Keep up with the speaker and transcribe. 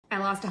I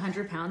lost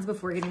 100 pounds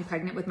before getting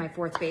pregnant with my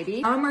 4th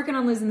baby. Now I'm working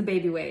on losing the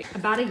baby weight.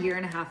 About a year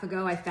and a half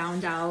ago, I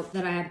found out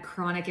that I had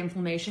chronic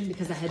inflammation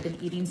because I had been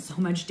eating so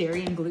much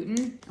dairy and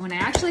gluten. When I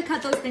actually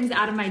cut those things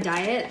out of my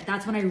diet,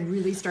 that's when I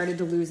really started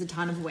to lose a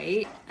ton of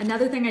weight.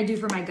 Another thing I do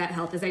for my gut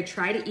health is I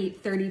try to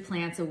eat 30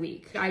 plants a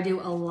week. I do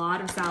a lot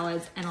of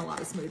salads and a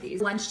lot of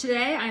smoothies. Lunch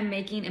today, I'm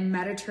making a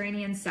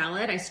Mediterranean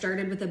salad. I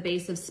started with a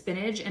base of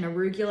spinach and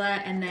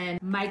arugula and then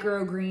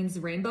microgreens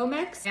rainbow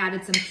mix. I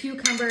added some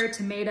cucumber,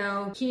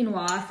 tomato,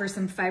 quinoa for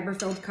some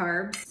fiber-filled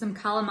carbs, some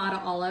Kalamata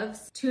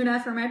olives,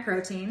 tuna for my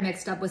protein,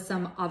 mixed up with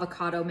some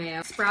avocado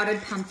mayo, sprouted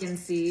pumpkin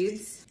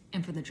seeds,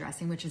 and for the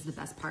dressing, which is the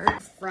best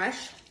part,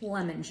 fresh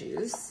lemon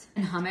juice,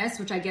 and hummus,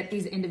 which I get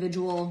these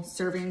individual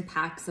serving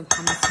packs of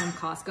hummus from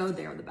Costco.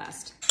 They are the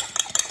best.